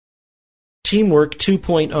Teamwork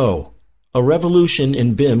 2.0, a revolution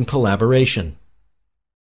in BIM collaboration.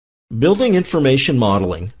 Building information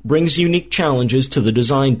modeling brings unique challenges to the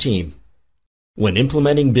design team. When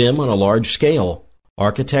implementing BIM on a large scale,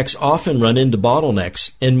 architects often run into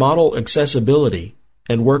bottlenecks in model accessibility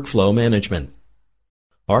and workflow management.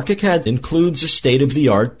 ArchiCAD includes a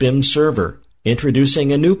state-of-the-art BIM Server,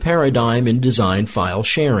 introducing a new paradigm in design file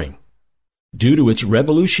sharing. Due to its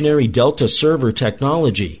revolutionary Delta server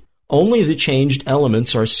technology, only the changed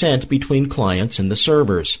elements are sent between clients and the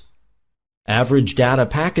servers. Average data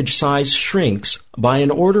package size shrinks by an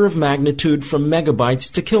order of magnitude from megabytes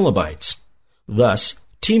to kilobytes. Thus,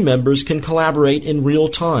 team members can collaborate in real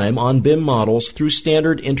time on BIM models through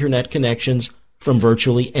standard internet connections from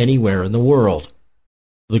virtually anywhere in the world.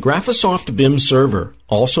 The Graphisoft BIM Server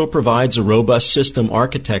also provides a robust system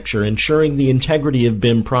architecture ensuring the integrity of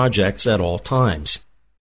BIM projects at all times.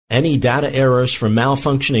 Any data errors from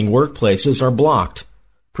malfunctioning workplaces are blocked,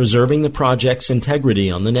 preserving the project's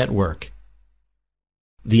integrity on the network.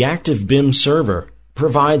 The active BIM Server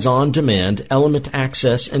provides on-demand element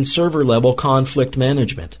access and server-level conflict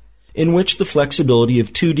management, in which the flexibility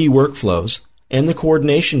of 2D workflows and the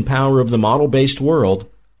coordination power of the model-based world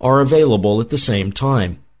are available at the same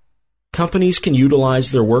time. Companies can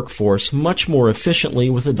utilize their workforce much more efficiently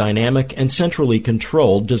with a dynamic and centrally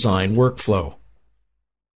controlled design workflow.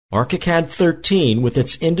 ArchiCAD 13, with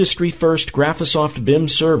its industry-first Graphisoft BIM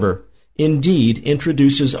Server, indeed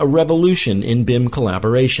introduces a revolution in BIM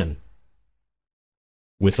collaboration.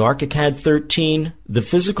 With ArchiCAD 13, the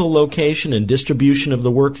physical location and distribution of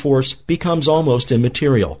the workforce becomes almost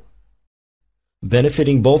immaterial,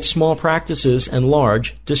 benefiting both small practices and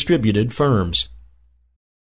large, distributed firms.